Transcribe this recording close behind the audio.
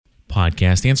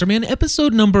Podcast Answer Man,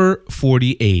 episode number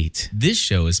 48. This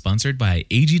show is sponsored by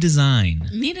AG Design.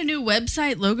 Need a new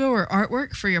website, logo, or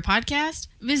artwork for your podcast?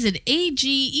 Visit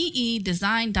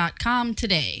ageedesign.com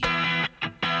today.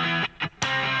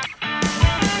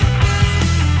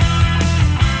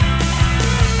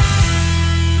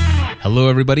 Hello,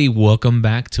 everybody. Welcome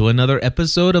back to another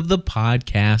episode of the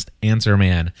Podcast Answer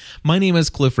Man. My name is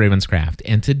Cliff Ravenscraft,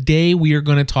 and today we are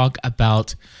going to talk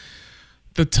about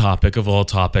the topic of all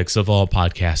topics of all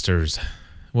podcasters.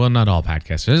 Well, not all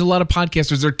podcasters. There's a lot of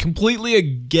podcasters that are completely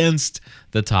against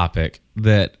the topic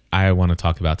that I want to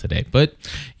talk about today. But,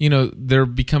 you know, they're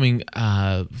becoming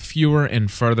fewer and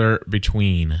further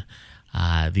between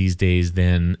these days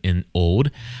than in old.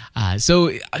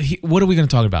 So what are we going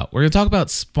to talk about? We're going to talk about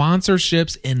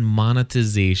sponsorships and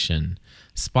monetization.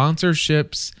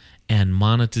 Sponsorships and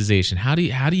monetization. How do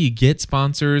you get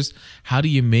sponsors? How do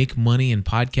you make money in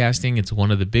podcasting? It's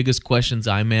one of the biggest questions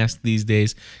I'm asked these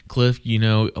days. Cliff, you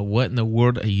know, what in the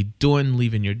world are you doing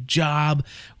leaving your job?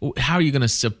 How are you going to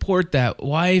support that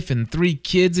wife and 3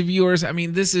 kids of yours? I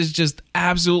mean, this is just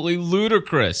absolutely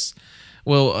ludicrous.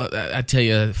 Well, I tell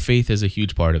you, faith is a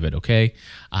huge part of it, okay?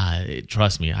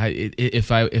 Trust me,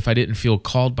 if I didn't feel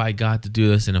called by God to do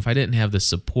this, and if I didn't have the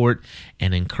support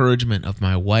and encouragement of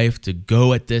my wife to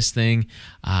go at this thing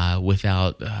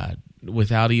without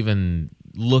even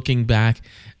looking back,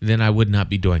 then I would not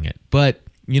be doing it. But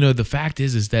you know, the fact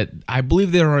is that I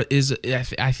believe I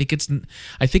think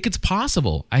it's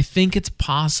possible. I think it's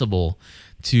possible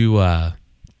to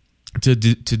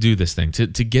do this thing, to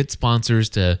get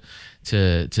sponsors,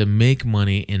 to make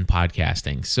money in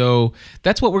podcasting. So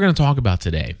that's what we're going to talk about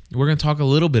today. We're going to talk a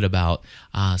little bit about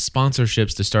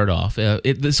sponsorships to start off.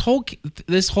 This whole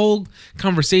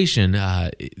conversation,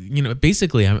 you know,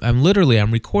 basically,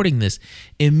 I'm recording this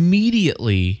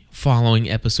immediately following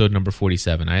episode number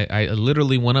 47. I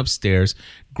literally went upstairs,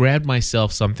 grabbed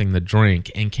myself something to drink,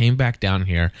 and came back down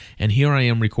here, and here I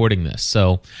am recording this.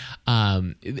 So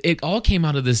it all came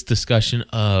out of this discussion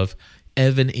of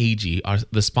Evan Agee,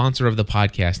 the sponsor of the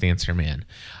Podcast Answer Man.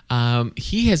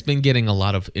 He has been getting a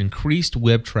lot of increased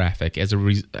web traffic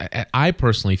I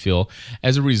personally feel,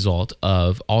 as a result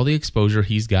of all the exposure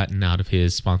he's gotten out of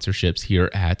his sponsorships here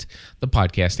at the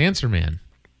Podcast Answer Man.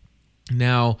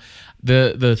 Now,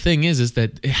 the thing is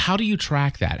that how do you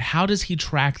track that? How does he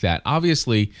track that?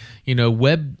 Obviously, you know,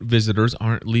 web visitors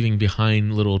aren't leaving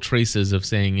behind little traces of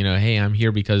saying, you know, hey, I'm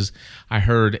here because I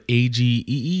heard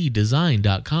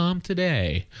ageedesign.com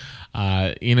today.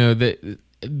 You know, that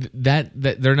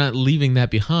they're not leaving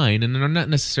that behind, and they're not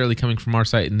necessarily coming from our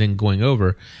site and then going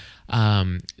over.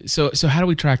 So how do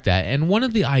we track that? And one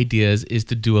of the ideas is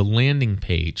to do a landing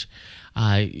page.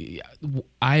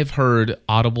 I've heard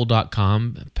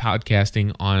audible.com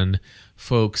podcasting on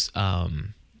folks'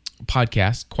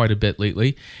 podcasts quite a bit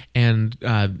lately. And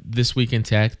This Week in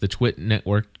Tech, the Twit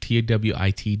Network,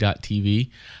 TWIT.tv,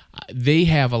 they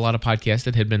have a lot of podcasts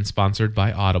that had been sponsored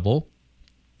by Audible.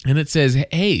 And it says,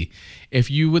 hey,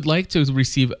 if you would like to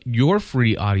receive your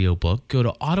free audiobook, go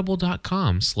to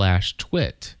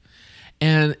audible.com/twit.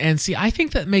 And see, I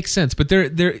think that makes sense. But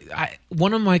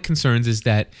one of my concerns is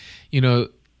that, you know,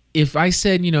 if I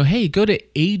said, you know, hey, go to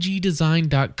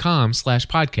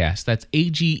ageedesign.com/podcast, that's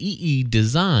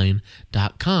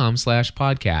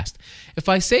ageedesign.com/podcast. If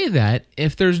I say that,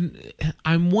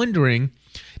 I'm wondering,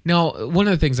 now, one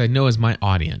of the things I know is my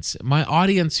audience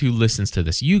who listens to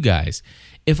this, you guys.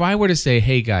 If I were to say,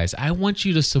 hey guys, I want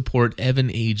you to support Evan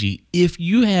Agee, if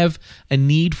you have a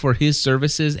need for his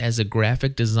services as a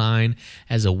graphic design,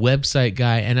 as a website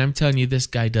guy, and I'm telling you, this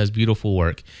guy does beautiful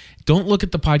work. Don't look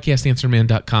at the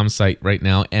podcastanswerman.com site right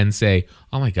now and say,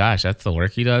 oh my gosh, that's the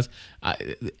work he does.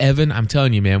 Evan, I'm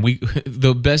telling you, man,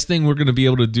 the best thing we're going to be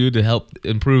able to do to help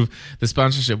improve the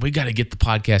sponsorship, we got to get the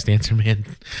Podcast Answer Man.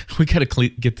 We got to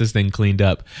get this thing cleaned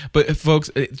up. But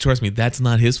folks, trust me, that's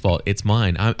not his fault. It's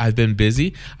mine. I've been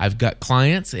busy. I've got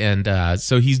clients, and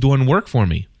so he's doing work for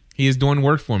me. He is doing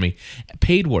work for me,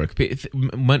 paid work,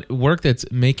 work that's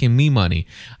making me money.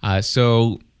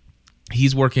 So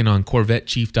he's working on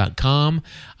CorvetteChief.com.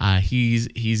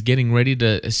 He's getting ready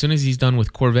to, as soon as he's done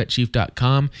with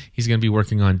CorvetteChief.com, he's going to be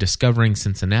working on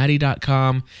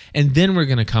DiscoveringCincinnati.com, and then we're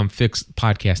going to come fix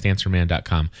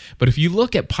PodcastAnswerman.com. But if you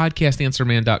look at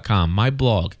PodcastAnswerman.com, my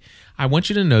blog, I want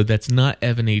you to know that's not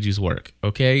Evan Agee's work,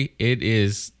 okay? It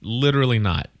is literally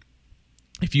not.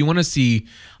 If you want to see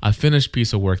a finished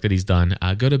piece of work that he's done,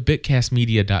 go to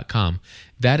bitcastmedia.com.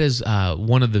 That is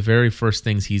one of the very first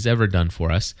things he's ever done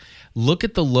for us. Look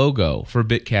at the logo for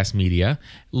Bitcast Media.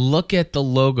 Look at the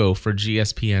logo for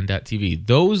GSPN.TV.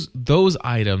 Those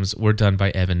items were done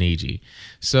by Evan Agee.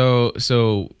 So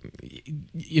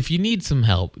if you need some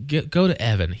help, go to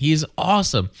Evan. He is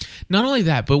awesome. Not only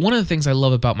that, but one of the things I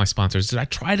love about my sponsors is I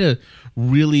try to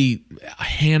really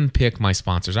handpick my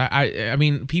sponsors. I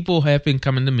mean, people have been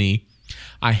coming to me.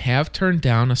 I have turned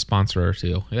down a sponsor or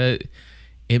two.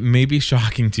 It may be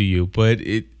shocking to you, but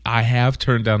I have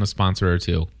turned down a sponsor or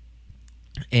two.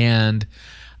 And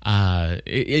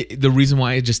the reason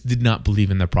why I just did not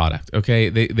believe in their product. Okay,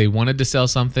 they wanted to sell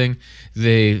something.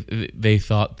 They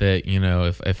thought that, you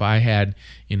know, if I had,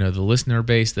 you know, the listener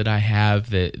base that I have,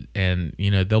 that, and, you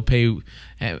know, they'll pay.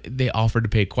 They offered to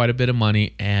pay quite a bit of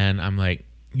money, and I'm like,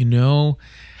 you know,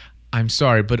 I'm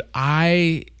sorry, but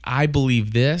I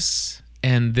believe this,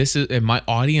 and my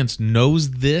audience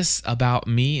knows this about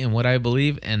me and what I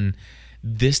believe, and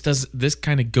this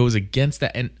kind of goes against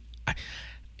that, and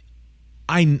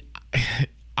I'm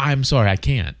sorry, I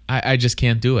can't. I just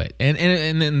can't do it.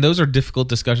 And those are difficult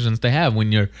discussions to have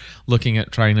when you're looking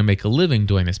at trying to make a living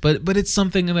doing this. But it's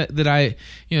something that I,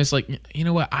 you know, it's like, you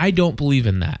know what, I don't believe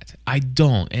in that. I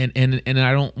don't. And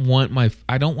I don't want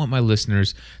my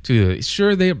listeners to do it.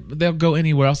 Sure, they'll go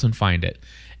anywhere else and find it.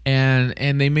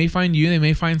 And they may find you, they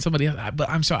may find somebody else, but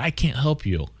I'm sorry, I can't help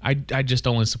you. I just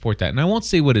don't want to support that. And I won't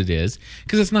say what it is,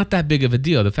 because it's not that big of a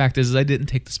deal. The fact is I didn't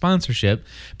take the sponsorship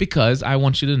because I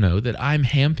want you to know that I'm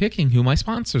handpicking who my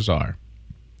sponsors are.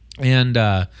 And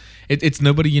it's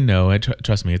nobody you know.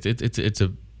 Trust me,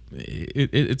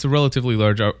 it's a relatively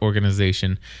large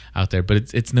organization out there,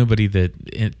 but it's nobody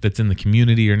that's in the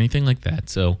community or anything like that.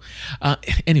 So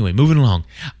anyway, moving along.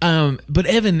 But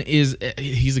Evan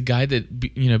he's a guy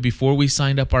that, you know, before we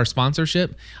signed up our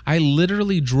sponsorship, I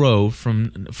literally drove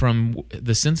from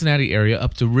the Cincinnati area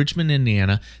up to Richmond,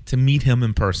 Indiana to meet him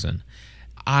in person.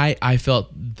 I felt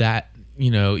that, you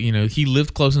know, he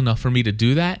lived close enough for me to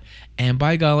do that. And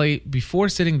by golly, before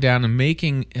sitting down and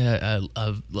making a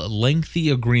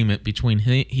lengthy agreement between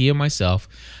he and myself,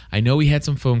 I know we had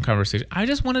some phone conversation. I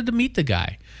just wanted to meet the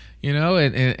guy, you know,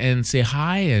 and say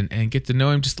hi and get to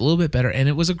know him just a little bit better. And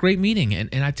it was a great meeting.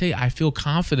 And I tell you, I feel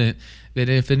confident that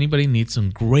if anybody needs some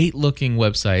great looking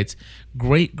websites,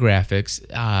 great graphics,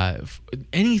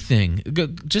 anything,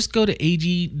 just go to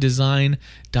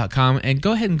agdesign.com and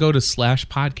go ahead and go to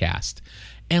 /podcast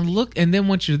and look. And then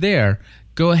once you're there,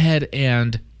 go ahead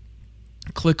and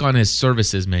click on his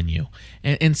services menu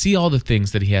and see all the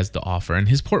things that he has to offer. And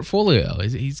his portfolio,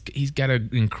 he's got an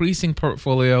increasing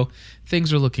portfolio.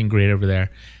 Things are looking great over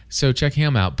there. So check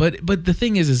him out. But the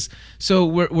thing is so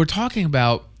we're talking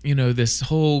about, you know, this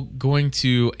whole going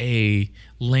to a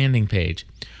landing page.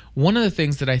 One of the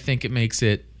things that I think it makes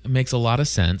a lot of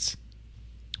sense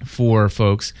for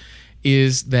folks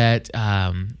is that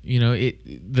you know,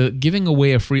 the giving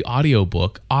away a free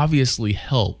audiobook obviously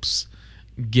helps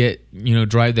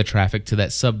drive the traffic to that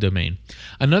subdomain.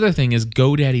 Another thing is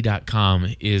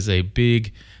GoDaddy.com is a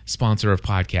big sponsor of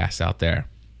podcasts out there.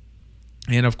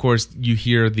 And of course, you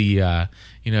hear the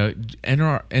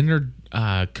enter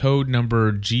code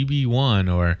number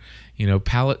GB1 or, you know,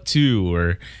 palette 2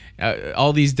 or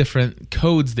all these different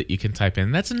codes that you can type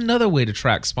in. That's another way to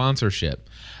track sponsorship.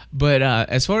 But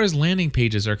as far as landing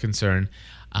pages are concerned,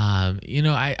 you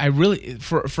know, I really,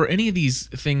 for any of these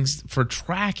things for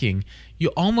tracking, you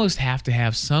almost have to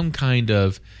have some kind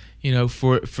of, you know,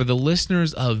 for the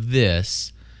listeners of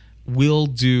this, we'll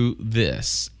do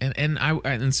this,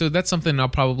 and so that's something I'll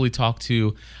probably talk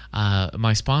to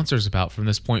my sponsors about from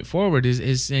this point forward.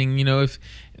 Is saying, you know, if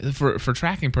for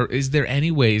tracking, is there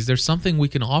any way? Is there something we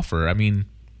can offer? I mean,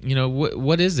 you know,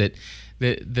 what is it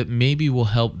that maybe will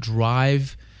help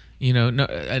drive, you know,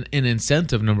 an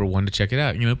incentive, number one, to check it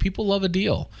out. You know, people love a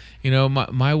deal. You know,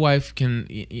 my wife can.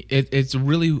 It's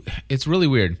really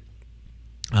weird.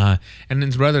 And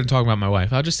it's rather than talking about my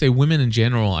wife, I'll just say women in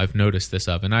general, I've noticed this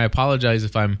of, and I apologize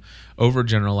if I'm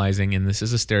overgeneralizing and this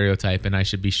is a stereotype and I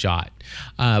should be shot.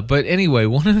 But anyway,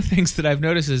 one of the things that I've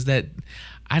noticed is that,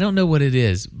 I don't know what it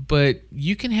is, but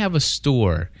you can have a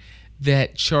store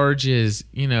that charges,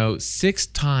 you know, 6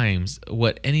 times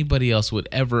what anybody else would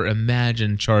ever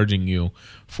imagine charging you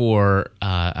for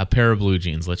a pair of blue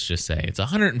jeans. Let's just say it's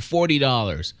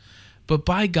 $140, but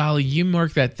by golly, you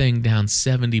mark that thing down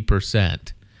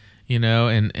 70%. You know,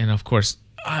 and of course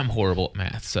I'm horrible at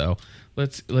math, so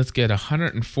let's get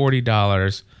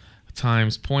 $140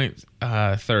 times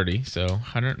 0.30, so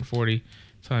 140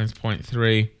 times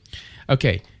 0.3.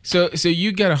 Okay, so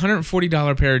you got a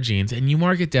 $140 pair of jeans, and you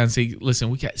mark it down. Say, listen,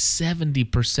 we got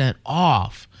 70%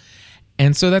 off,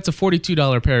 And so that's a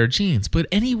 $42 pair of jeans. But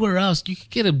anywhere else, you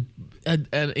could get an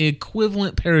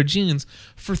equivalent pair of jeans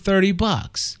for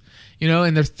 $30.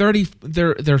 And they're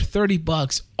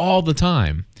 $30 all the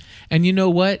time. And you know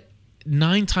what?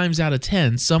 9 times out of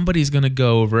 10, somebody's going to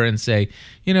go over and say,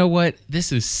 you know what?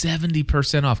 This is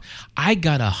 70% off. I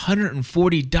got a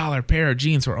 $140 pair of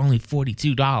jeans for only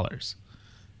 $42.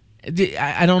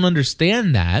 I don't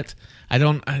understand that.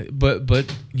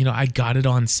 But I got it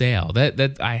on sale.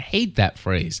 That I hate that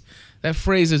phrase. That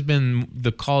phrase has been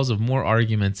the cause of more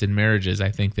arguments in marriages, I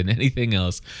think, than anything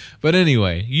else. But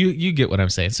anyway, you get what I'm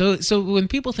saying. So when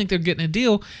people think they're getting a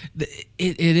deal,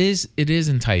 it is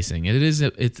enticing. It is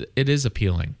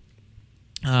appealing.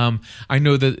 I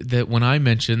know that when I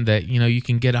mentioned that you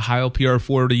can get a Heil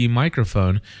PR40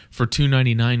 microphone for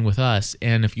 $299 with us,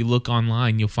 and if you look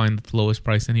online, you'll find that the lowest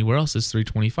price anywhere else is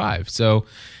 $325. So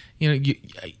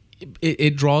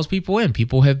it draws people in.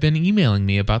 People have been emailing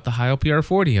me about the Heil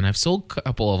PR40, and I've sold a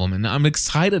couple of them, and I'm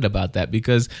excited about that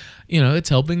because it's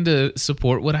helping to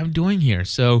support what I'm doing here.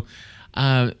 So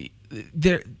I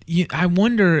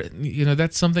wonder,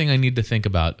 that's something I need to think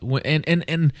about.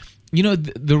 And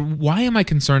why am I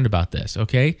concerned about this?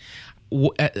 Okay,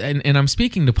 and I'm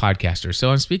speaking to podcasters,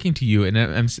 so I'm speaking to you, and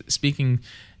I'm speaking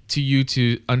to you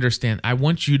to understand. I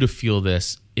want you to feel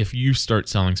this if you start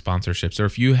selling sponsorships, or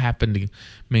if you happen to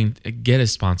get a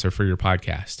sponsor for your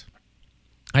podcast.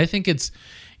 I think it's,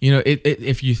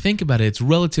 if you think about it, it's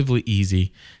relatively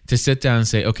easy to sit down and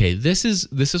say, okay, this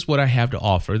is what I have to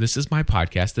offer. This is my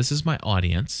podcast. This is my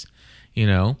audience,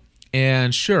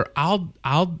 and sure, I'll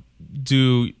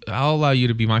allow you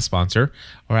to be my sponsor,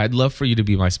 or I'd love for you to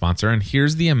be my sponsor. And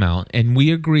here's the amount, and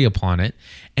we agree upon it,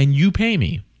 and you pay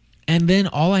me. And then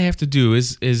all I have to do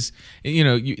is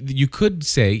you could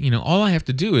say, all I have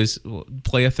to do is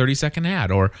play a 30-second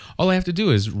ad, or all I have to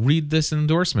do is read this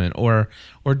endorsement, or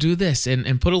do this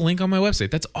and put a link on my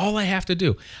website. That's all I have to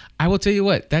do. I will tell you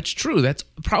what, that's true. That's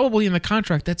probably in the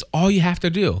contract. That's all you have to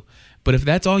do. But if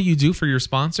that's all you do for your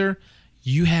sponsor,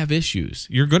 you have issues.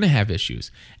 You're going to have issues.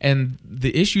 And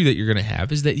the issue that you're going to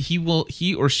have is that he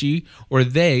or she or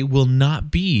they will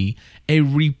not be a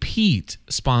repeat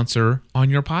sponsor on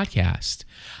your podcast.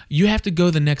 You have to go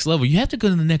the next level. You have to go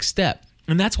to the next step.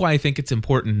 And that's why I think it's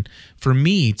important for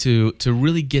me to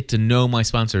really get to know my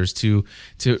sponsors, to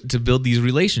build these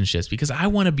relationships, because I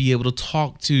want to be able to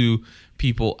talk to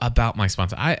people about my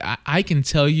sponsor. I can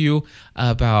tell you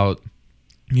about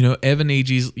Evan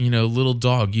Agee's, little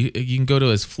dog. You can go to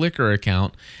his Flickr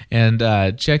account and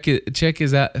check his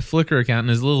Flickr account and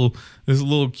this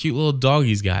little cute little dog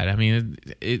he's got. I mean,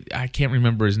 I can't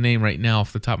remember his name right now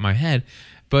off the top of my head,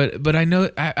 but I know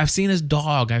I've seen his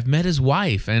dog. I've met his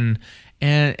wife, and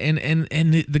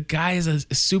the guy is a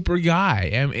super guy,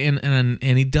 and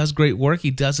he does great work.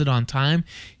 He does it on time.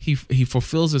 He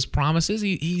fulfills his promises.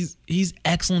 He's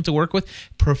excellent to work with.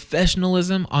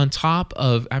 Professionalism on top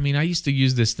of. I mean, I used to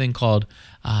use this thing called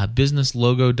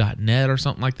businesslogo.net or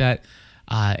something like that,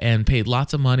 and paid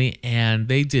lots of money. And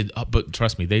they did, but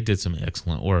trust me, they did some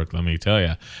excellent work. Let me tell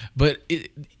you. But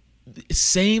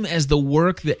same as the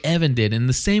work that Evan did, in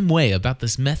the same way about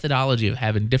this methodology of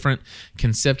having different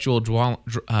conceptual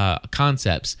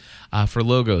concepts for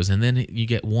logos, and then you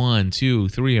get 1, 2,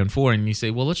 3, and 4, and you say,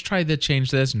 well, let's try to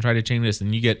change this and try to change this,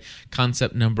 and you get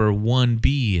concept number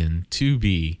 1B and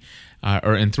 2B.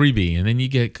 And 3B, and then you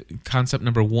get concept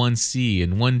number 1C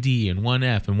and 1D and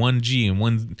 1F and 1G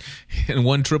and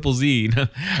 1 triple Z.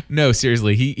 No,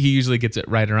 seriously, he usually gets it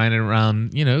right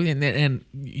around, and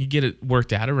you get it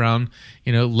worked out around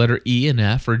letter E and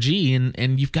F or G,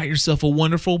 and you've got yourself a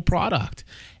wonderful product,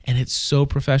 and it's so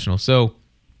professional. So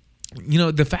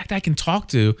the fact I can talk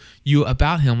to you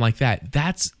about him like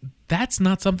that's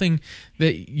not something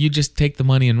that you just take the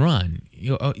money and run.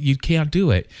 You can't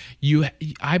do it.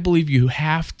 I believe you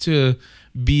have to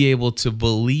be able to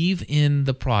believe in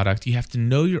the product. You have to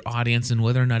know your audience and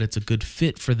whether or not it's a good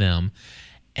fit for them,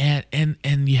 and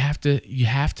you have to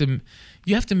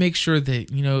make sure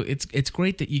that it's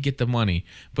great that you get the money,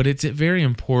 but it's very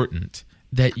important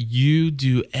that you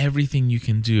do everything you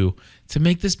can do to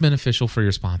make this beneficial for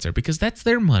your sponsor, because that's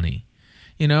their money.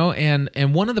 And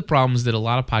one of the problems that a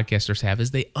lot of podcasters have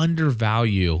is they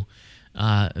undervalue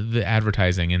the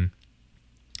advertising. And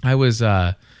I was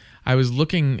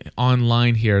looking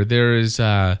online here. There's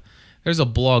a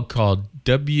blog called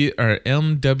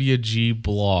MWG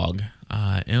Blog,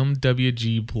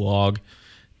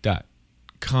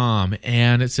 MWGblog.com,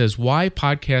 and it says why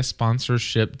podcast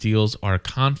sponsorship deals are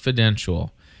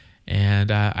confidential. And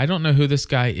I don't know who this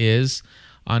guy is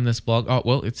on this blog. Oh,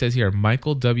 well, it says here,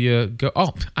 Michael W.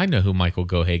 I know who Michael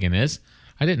Gohagan is.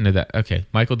 I didn't know that. Okay,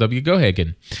 Michael W.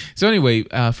 Gohagen. So anyway,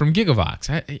 from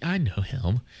Gigavox, I know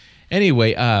him.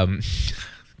 Anyway,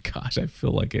 gosh, I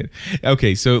feel like it.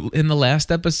 Okay, so in the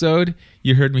last episode,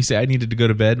 you heard me say I needed to go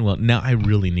to bed. Well, now I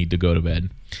really need to go to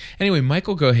bed. Anyway,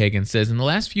 Michael Gohagen says, in the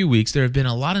last few weeks, there have been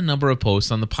a lot of number of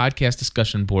posts on the podcast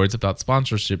discussion boards about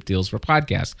sponsorship deals for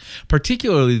podcasts,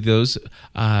 particularly those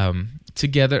put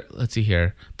together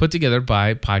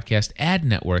by podcast ad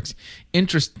networks.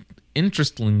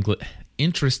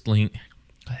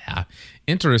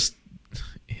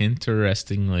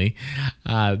 Interestingly,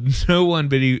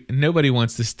 nobody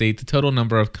wants to state the total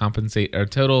number of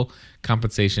total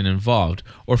compensation involved,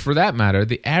 or for that matter,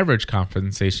 the average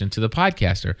compensation to the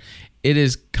podcaster. It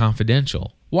is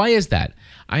confidential. Why is that?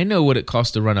 I know what it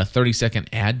costs to run a 30-second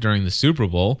ad during the Super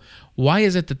Bowl. Why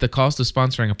is it that the cost of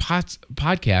sponsoring a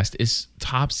podcast is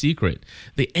top secret?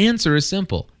 The answer is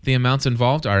simple. The amounts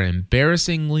involved are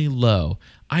embarrassingly low.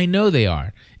 I know they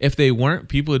are. If they weren't,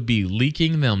 people would be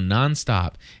leaking them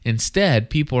nonstop. Instead,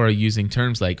 people are using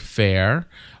terms like fair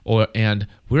and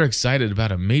we're excited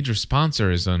about a major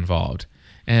sponsor is involved.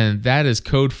 And that is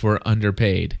code for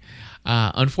underpaid.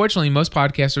 Unfortunately, most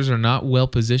podcasters are not well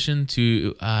positioned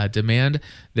to demand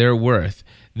their worth.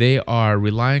 They are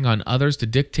relying on others to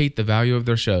dictate the value of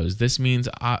their shows. This means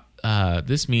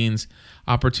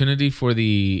opportunity for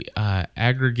the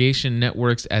aggregation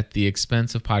networks at the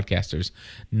expense of podcasters.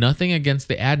 Nothing against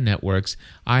the ad networks.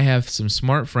 I have some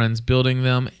smart friends building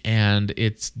them, and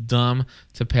it's dumb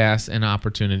to pass an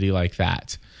opportunity like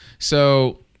that.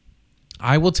 So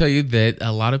I will tell you that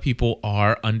a lot of people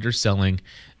are underselling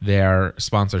their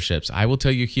sponsorships. I will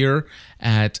tell you here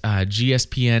at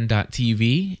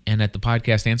gspn.tv and at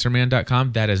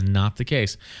thepodcastanswerman.com, that is not the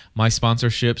case. My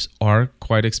sponsorships are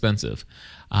quite expensive.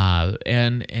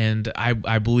 And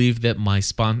I believe that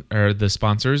the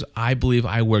sponsors, I believe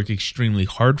I work extremely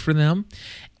hard for them,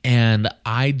 and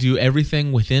I do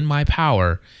everything within my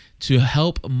power to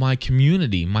help my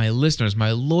community, my listeners,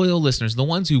 my loyal listeners, the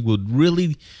ones who would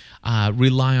really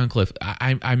rely on Cliff.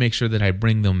 I make sure that I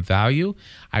bring them value.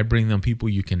 I bring them people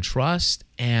you can trust,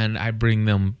 and I bring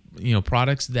them,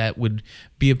 products that would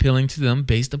be appealing to them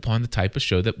based upon the type of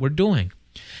show that we're doing.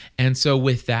 And so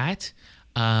with that,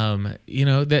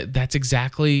 that's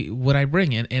exactly what I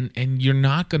bring. And you're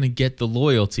not going to get the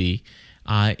loyalty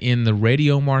in the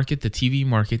radio market, the TV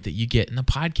market that you get in the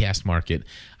podcast market.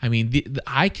 I mean,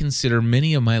 I consider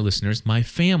many of my listeners my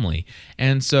family.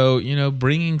 And so,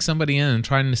 bringing somebody in and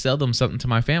trying to sell them something to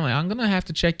my family, I'm going to have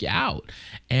to check you out.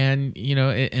 And,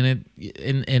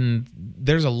 and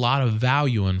there's a lot of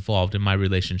value involved in my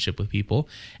relationship with people.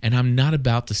 And I'm not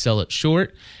about to sell it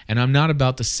short, and I'm not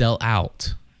about to sell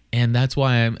out. And that's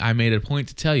why I made a point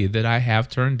to tell you that I have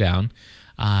turned down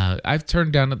I've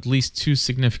turned down at least 2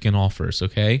 significant offers,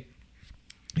 okay?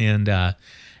 And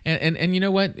you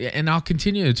know what? And I'll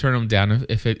continue to turn them down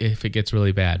if it gets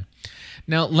really bad.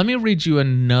 Now, let me read you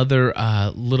another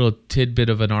little tidbit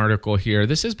of an article here.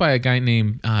 This is by a guy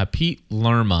named Pete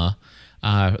Lerma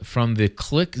from the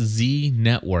ClickZ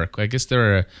Network. I guess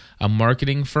they're a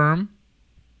marketing firm.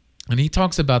 And he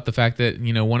talks about the fact that,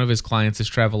 one of his clients is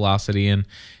Travelocity and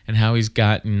how he's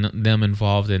gotten them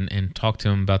involved and talked to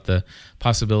him about the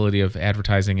possibility of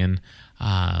advertising and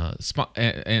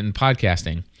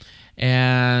podcasting.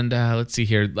 And let's see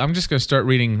here. I'm just going to start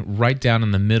reading right down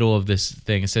in the middle of this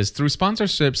thing. It says, through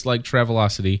sponsorships like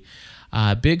Travelocity,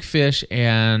 big fish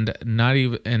and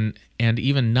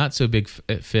even not so big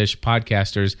fish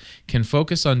podcasters can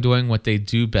focus on doing what they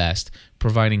do best,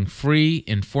 providing free,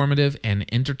 informative, and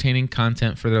entertaining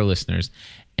content for their listeners,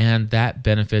 and that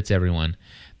benefits everyone.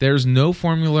 There's no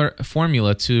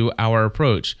formula to our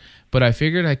approach, but I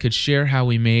figured I could share how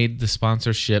we made the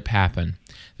sponsorship happen.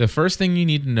 The first thing you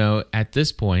need to know at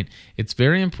this point, it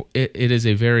is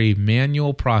a very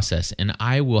manual process, and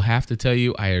I will have to tell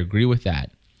you I agree with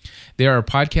that. There are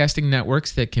podcasting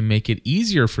networks that can make it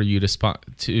easier for you to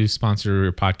sponsor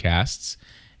your podcasts,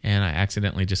 and I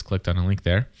accidentally just clicked on a link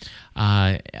there.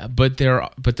 But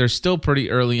they're still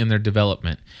pretty early in their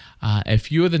development. A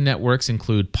few of the networks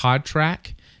include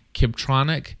Podtrac,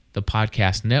 Kiptronic, the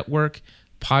Podcast Network,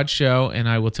 Podshow, and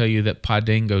I will tell you that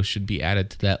Podango should be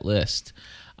added to that list.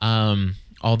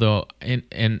 Although, I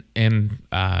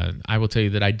will tell you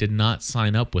that I did not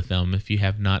sign up with them. If you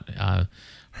have not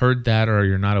heard that or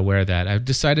you're not aware of that, I've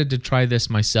decided to try this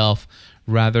myself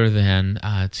rather than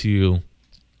to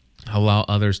allow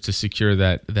others to secure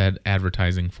that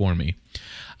advertising for me.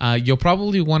 You'll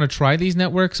probably want to try these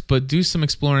networks, but do some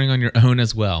exploring on your own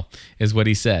as well, is what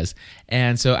he says.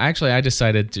 And so actually I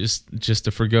decided just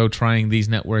to forgo trying these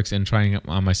networks and trying it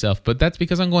on myself. But that's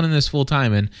because I'm going in this full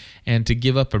time, and to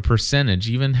give up a percentage,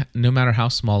 even no matter how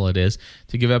small it is,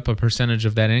 to give up a percentage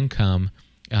of that income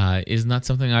is not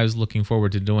something I was looking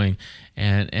forward to doing.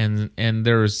 And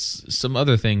there's some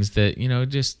other things that,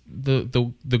 just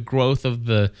the growth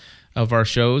of our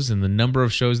shows and the number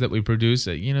of shows that we produce,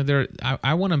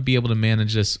 I want to be able to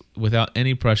manage this without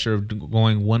any pressure of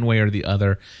going one way or the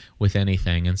other with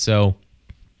anything. And so,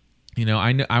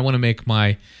 I want to make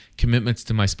my commitments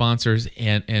to my sponsors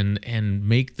and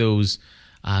make those,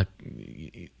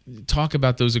 talk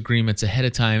about those agreements ahead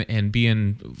of time and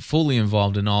being fully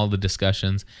involved in all the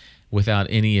discussions without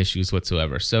any issues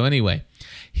whatsoever. So anyway,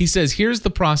 he says, here's the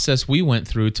process we went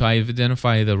through to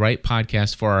identify the right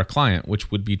podcast for our client, which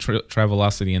would be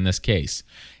Travelocity in this case.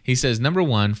 He says, number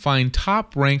one, find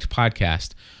top-ranked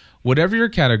podcast. Whatever your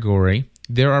category,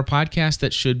 there are podcasts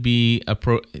that should be,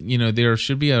 there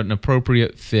should be an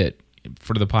appropriate fit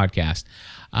for the podcast.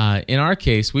 In our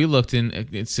case, we looked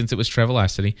since it was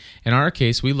Travelocity, in our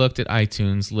case, we looked at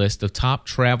iTunes' list of top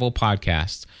travel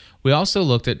podcasts. We also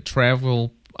looked at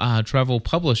travel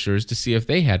publishers to see if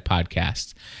they had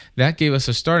podcasts. That gave us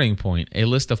a starting point, a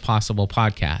list of possible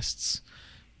podcasts.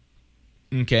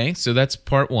 Okay, so that's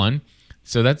part one.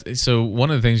 So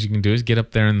one of the things you can do is get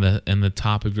up there in the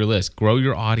top of your list. Grow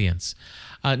your audience.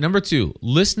 Number two,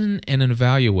 listen and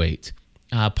evaluate.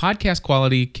 Podcast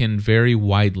quality can vary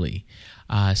widely.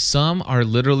 Some are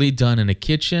literally done in a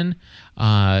kitchen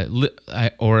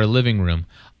or a living room.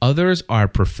 Others are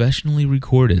professionally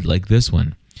recorded, like this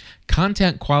one.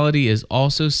 Content quality is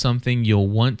also something you'll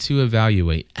want to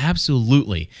evaluate.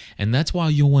 Absolutely. And that's why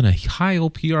you'll want a Heil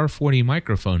PR40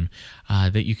 microphone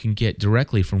that you can get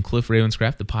directly from Cliff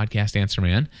Ravenscraft, the podcast answer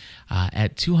man,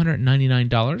 at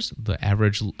 $299. The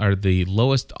average or the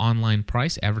lowest online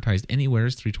price advertised anywhere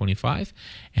is $325.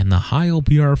 And the Heil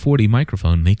PR40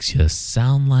 microphone makes you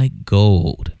sound like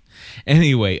gold.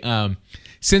 Anyway,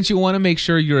 since you want to make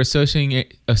sure you're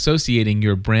associating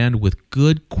your brand with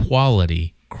good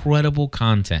quality, credible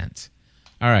content.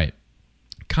 All right.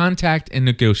 Contact and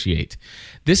negotiate.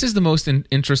 This is the most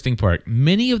interesting part.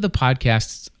 Many of the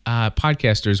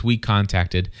podcasters we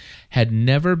contacted had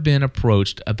never been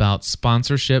approached about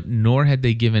sponsorship, nor had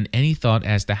they given any thought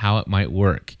as to how it might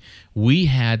work. We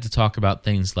had to talk about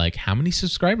things like, how many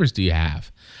subscribers do you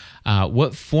have?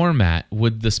 What format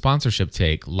would the sponsorship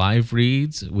take? Live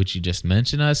reads, which you just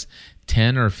mentioned us,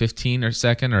 10 or 15 or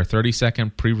second or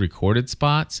 30-second pre-recorded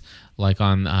spots, like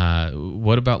on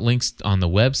what about links on the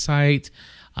website,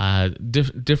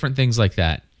 different things like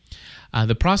that.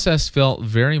 The process felt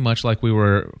very much like we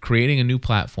were creating a new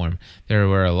platform. There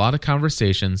were a lot of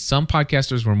conversations. Some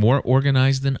podcasters were more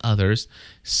organized than others.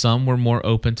 Some were more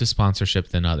open to sponsorship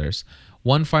than others.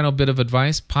 One final bit of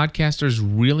advice, podcasters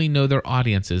really know their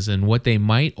audiences and what they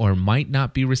might or might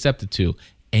not be receptive to.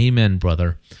 Amen,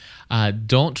 brother.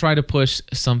 Don't try to push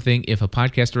something if a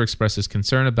podcaster expresses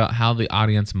concern about how the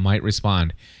audience might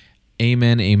respond.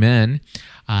 Amen, amen.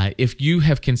 If you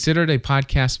haven't considered a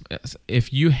podcast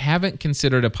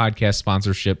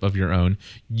sponsorship of your own,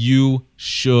 you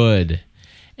should.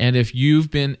 And if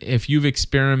you've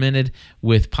experimented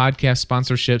with podcast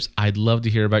sponsorships, I'd love to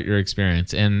hear about your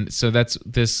experience. And so that's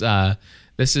this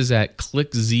is at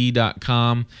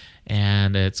clickz.com,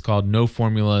 and it's called No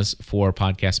Formulas for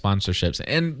Podcast Sponsorships.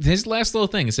 And his last little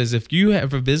thing, it says, if you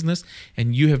have a business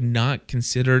and you have not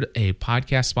considered a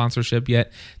podcast sponsorship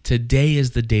yet, today is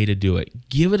the day to do it.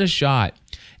 Give it a shot.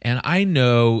 And I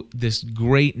know this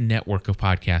great network of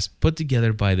podcasts put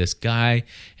together by this guy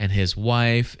and his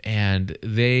wife, and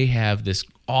they have this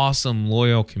awesome,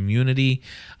 loyal community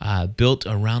built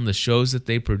around the shows that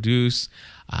they produce.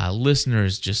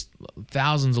 Listeners, just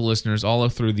thousands of listeners all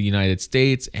through the United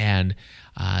States, and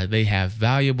they have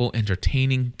valuable,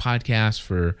 entertaining podcasts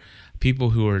for people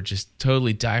who are just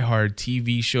totally diehard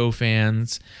TV show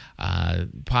fans,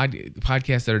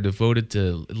 podcasts that are devoted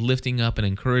to lifting up and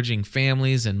encouraging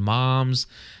families and moms,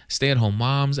 stay-at-home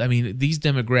moms. I mean, these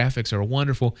demographics are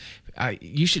wonderful.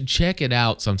 You should check it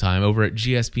out sometime over at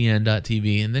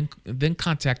gspn.tv, and then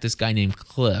contact this guy named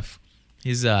Cliff.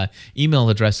 His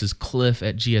email address is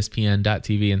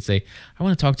cliff@gspn.tv, and say, I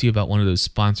want to talk to you about one of those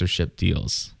sponsorship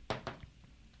deals.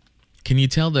 Can you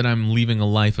tell that I'm leaving a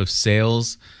life of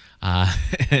sales? So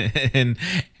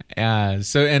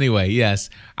anyway, yes,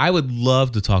 I would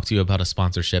love to talk to you about a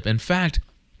sponsorship. In fact,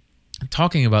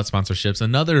 talking about sponsorships,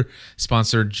 another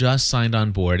sponsor just signed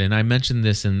on board, and I mentioned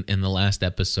this in the last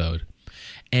episode.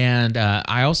 And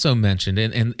I also mentioned,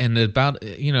 and about,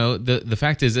 the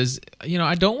fact is,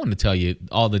 I don't want to tell you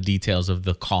all the details of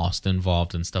the cost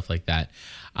involved and stuff like that.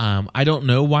 I don't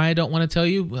know why I don't want to tell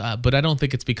you, but I don't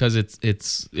think it's because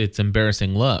it's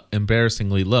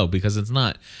embarrassingly low, because it's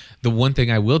not. The one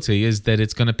thing I will tell you is that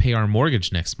it's going to pay our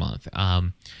mortgage next month.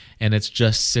 And it's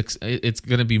just it's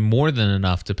going to be more than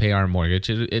enough to pay our mortgage.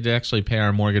 It actually pay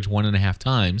our mortgage 1.5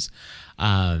 times.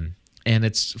 And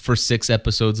it's for 6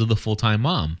 episodes of The Full-Time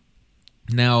Mom.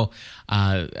 Now,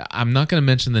 I'm not going to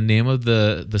mention the name of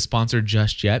the sponsor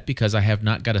just yet, because I have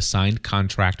not got a signed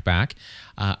contract back.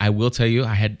 I will tell you,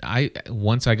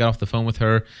 once I got off the phone with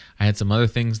her, I had some other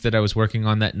things that I was working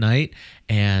on that night,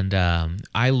 and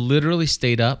I literally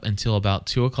stayed up until about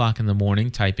 2 o'clock in the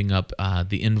morning typing up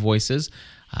the invoices.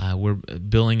 We're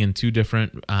billing in 2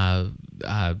 different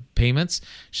payments.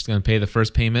 She's going to pay the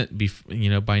first payment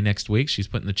by next week. She's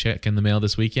putting the check in the mail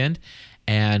this weekend.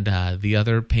 And the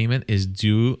other payment is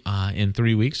due in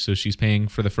 3 weeks. So she's paying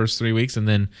for the first 3 weeks, and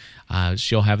then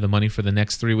she'll have the money for the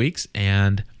next 3 weeks.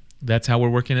 And that's how we're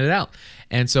working it out.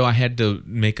 And so I had to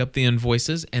make up the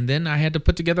invoices, and then I had to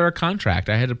put together a contract.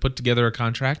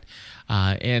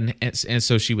 And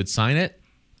so she would sign it.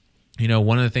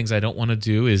 One of the things I don't want to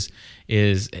do is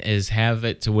have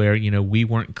it to where, we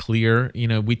weren't clear.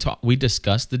 We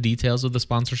discussed the details of the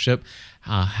sponsorship,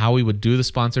 how we would do the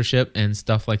sponsorship and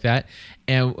stuff like that.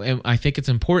 And I think it's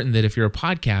important that if you're a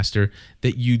podcaster,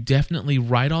 that you definitely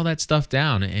write all that stuff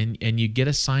down and you get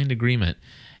a signed agreement.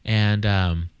 And,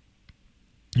 and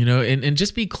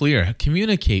just be clear,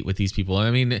 communicate with these people.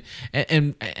 I mean,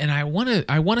 and I want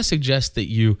to suggest that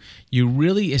you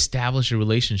really establish a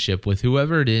relationship with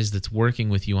whoever it is that's working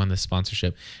with you on the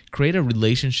sponsorship. Create a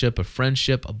relationship, a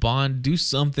friendship, a bond. Do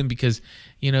something, because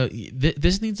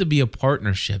this needs to be a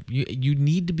partnership. You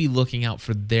need to be looking out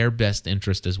for their best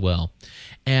interest as well.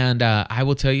 And I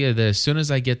will tell you that as soon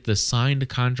as I get the signed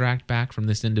contract back from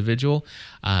this individual,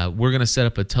 we're going to set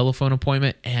up a telephone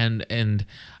appointment, and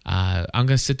I'm going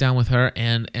to sit down with her,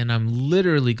 and I'm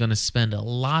literally going to spend a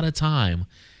lot of time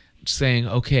saying,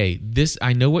 okay,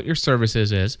 I know what your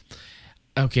services is.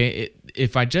 Okay,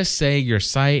 if I just say your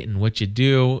site and what you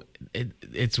do,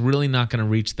 it's really not going to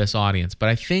reach this audience. But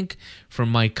I think from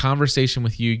my conversation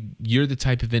with you, you're the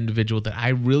type of individual that I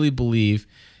really believe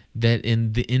that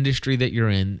in the industry that you're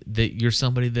in, that you're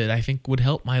somebody that I think would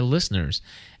help my listeners.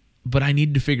 But I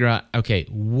need to figure out, okay,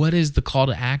 what is the call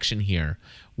to action here?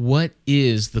 What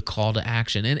is the call to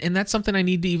action? And that's something I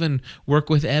need to even work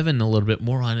with Evan a little bit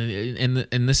more on.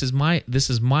 And this is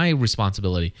my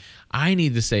responsibility. I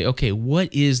need to say, okay,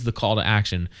 what is the call to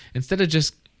action? Instead of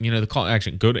just, the call to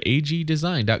action, go to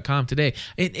agdesign.com today.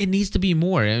 It needs to be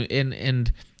more.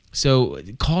 And so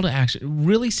call to action,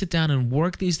 really sit down and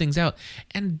work these things out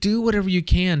and do whatever you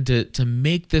can to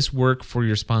make this work for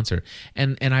your sponsor.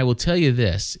 And I will tell you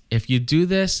this, if you do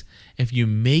this, if you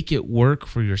make it work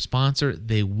for your sponsor,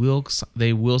 they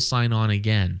will sign on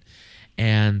again.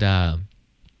 And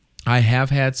I have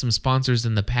had some sponsors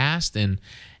in the past, and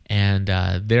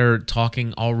they're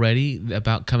talking already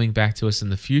about coming back to us in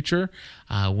the future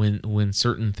when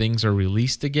certain things are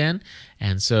released again.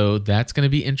 And so that's going to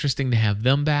be interesting to have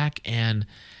them back. And,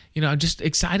 I'm just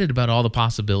excited about all the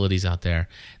possibilities out there.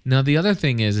 Now, the other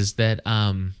thing is that,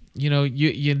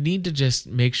 you need to just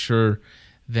make sure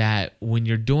that when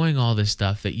you're doing all this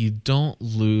stuff, that you don't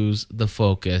lose the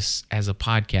focus as a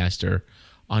podcaster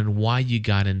on why you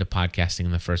got into podcasting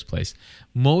in the first place.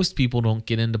 Most people don't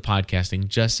get into podcasting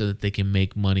just so that they can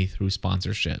make money through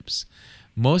sponsorships.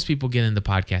 Most people get into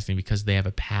podcasting because they have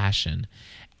a passion.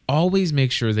 Always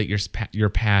make sure that your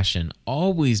passion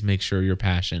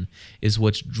is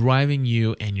what's driving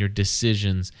you and your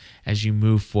decisions as you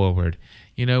move forward.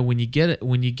 When you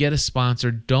get a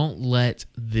sponsor, don't let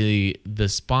the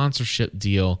sponsorship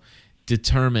deal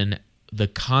determine the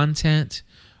content,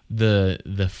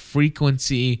 the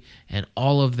frequency, and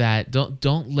all of that.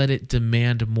 Don't let it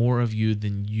demand more of you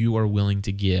than you are willing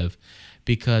to give,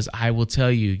 because I will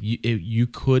tell you, you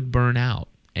could burn out,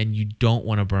 and you don't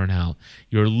want to burn out.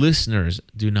 Your listeners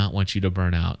do not want you to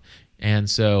burn out. And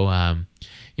so,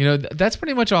 that's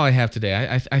pretty much all I have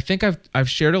today. I think I've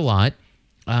shared a lot.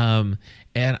 And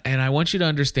I want you to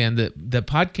understand that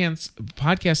podcast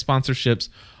sponsorships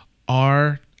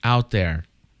are out there,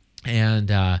 and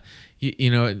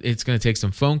it's going to take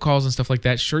some phone calls and stuff like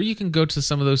that. Sure, you can go to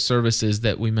some of those services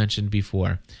that we mentioned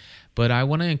before, but I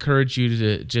want to encourage you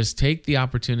to just take the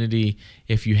opportunity,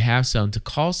 if you have some, to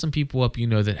call some people up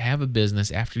that have a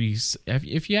business.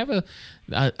 If you have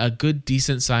a good,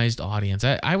 decent sized audience.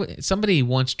 Somebody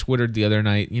once Twittered the other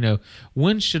night,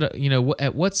 when should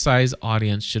at what size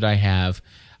audience should I have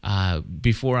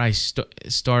before I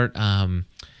start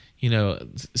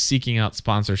seeking out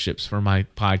sponsorships for my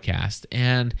podcast.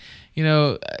 And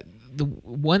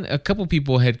a couple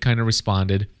people had kind of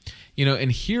responded,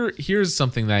 and here's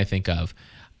something that I think of.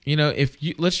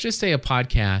 Let's just say a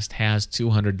podcast has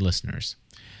 200 listeners,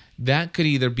 that could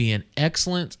either be an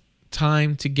excellent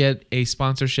time to get a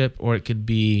sponsorship, or it could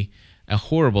be a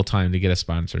horrible time to get a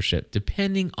sponsorship,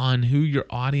 depending on who your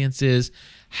audience is,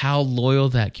 how loyal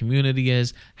that community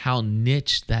is, how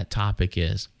niche that topic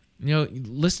is.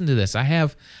 Listen to this. I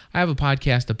have a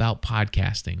podcast about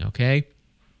podcasting, okay?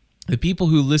 The people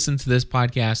who listen to this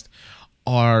podcast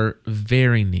are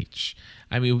very niche.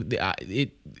 I mean, the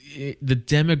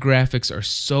demographics are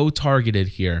so targeted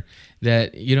here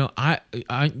that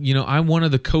I'm one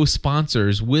of the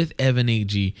co-sponsors with Evan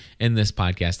Agee in this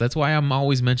podcast. That's why I'm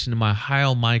always mentioning my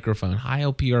Heil microphone,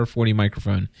 Heil PR40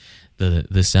 microphone,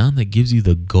 the sound that gives you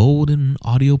the golden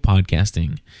audio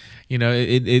podcasting.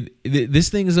 This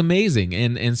thing is amazing,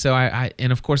 and so I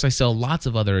of course I sell lots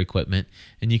of other equipment,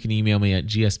 and you can email me at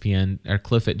gspn or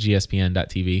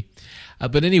cliff@gspn.tv.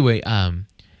 But anyway, I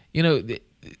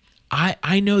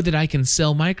know that I can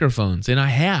sell microphones, and I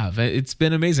have. It's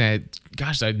been amazing.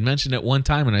 I mentioned it one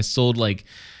time, and I've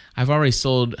already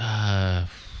sold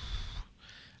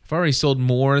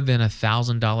more than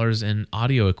 $1,000 in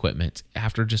audio equipment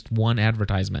after just one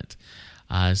advertisement.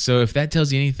 So if that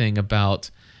tells you anything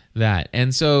about that.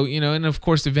 And so, and of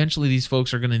course, eventually these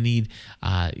folks are going to need,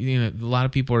 a lot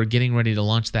of people are getting ready to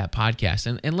launch that podcast.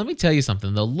 And let me tell you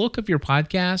something, the look of your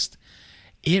podcast,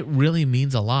 it really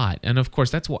means a lot. And of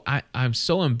course, that's why I'm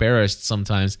so embarrassed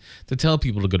sometimes to tell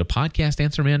people to go to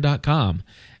podcastanswerman.com.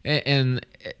 And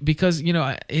because,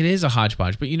 it is a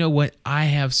hodgepodge, but you know what? I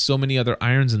have so many other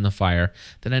irons in the fire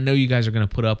that I know you guys are going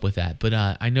to put up with that. But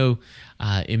I know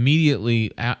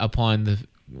immediately upon the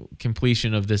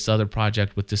completion of this other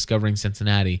project with Discovering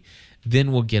Cincinnati,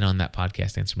 then we'll get on that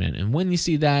Podcast Answer Man. And when you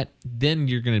see that, then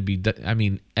you're going to be,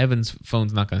 Evan's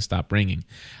phone's not going to stop ringing,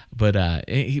 but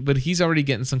he's already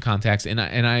getting some contacts, and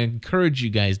I encourage you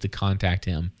guys to contact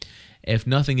him. If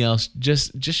nothing else,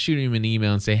 just shoot him an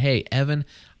email and say, hey, Evan,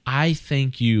 I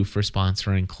thank you for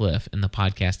sponsoring Cliff and the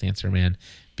Podcast Answer Man,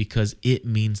 because it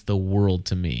means the world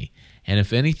to me. And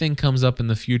if anything comes up in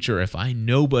the future, if I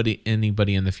know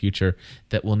anybody in the future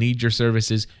that will need your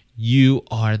services, you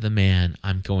are the man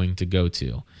I'm going to go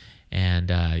to. And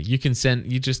you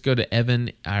just go to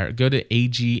Evan, or go to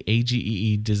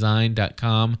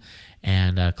ageedesign.com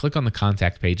and click on the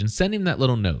contact page and send him that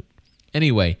little note.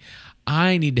 Anyway,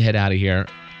 I need to head out of here.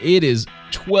 It is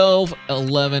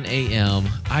 12:11 a.m.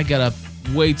 I got up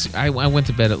I went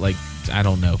to bed at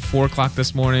 4 o'clock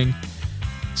this morning,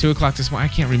 2 o'clock this morning.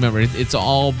 I can't remember. It's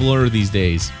all blur these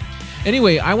days.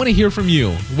 Anyway, I want to hear from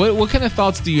you. What kind of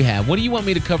thoughts do you have? What do you want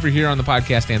me to cover here on the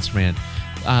Podcast Answer Man?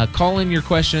 Call in your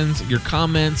questions, your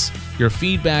comments, your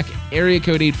feedback. Area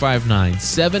code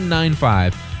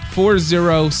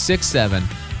 859-795-4067.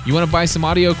 You want to buy some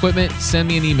audio equipment? Send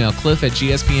me an email,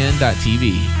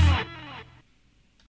 cliff@gspn.tv.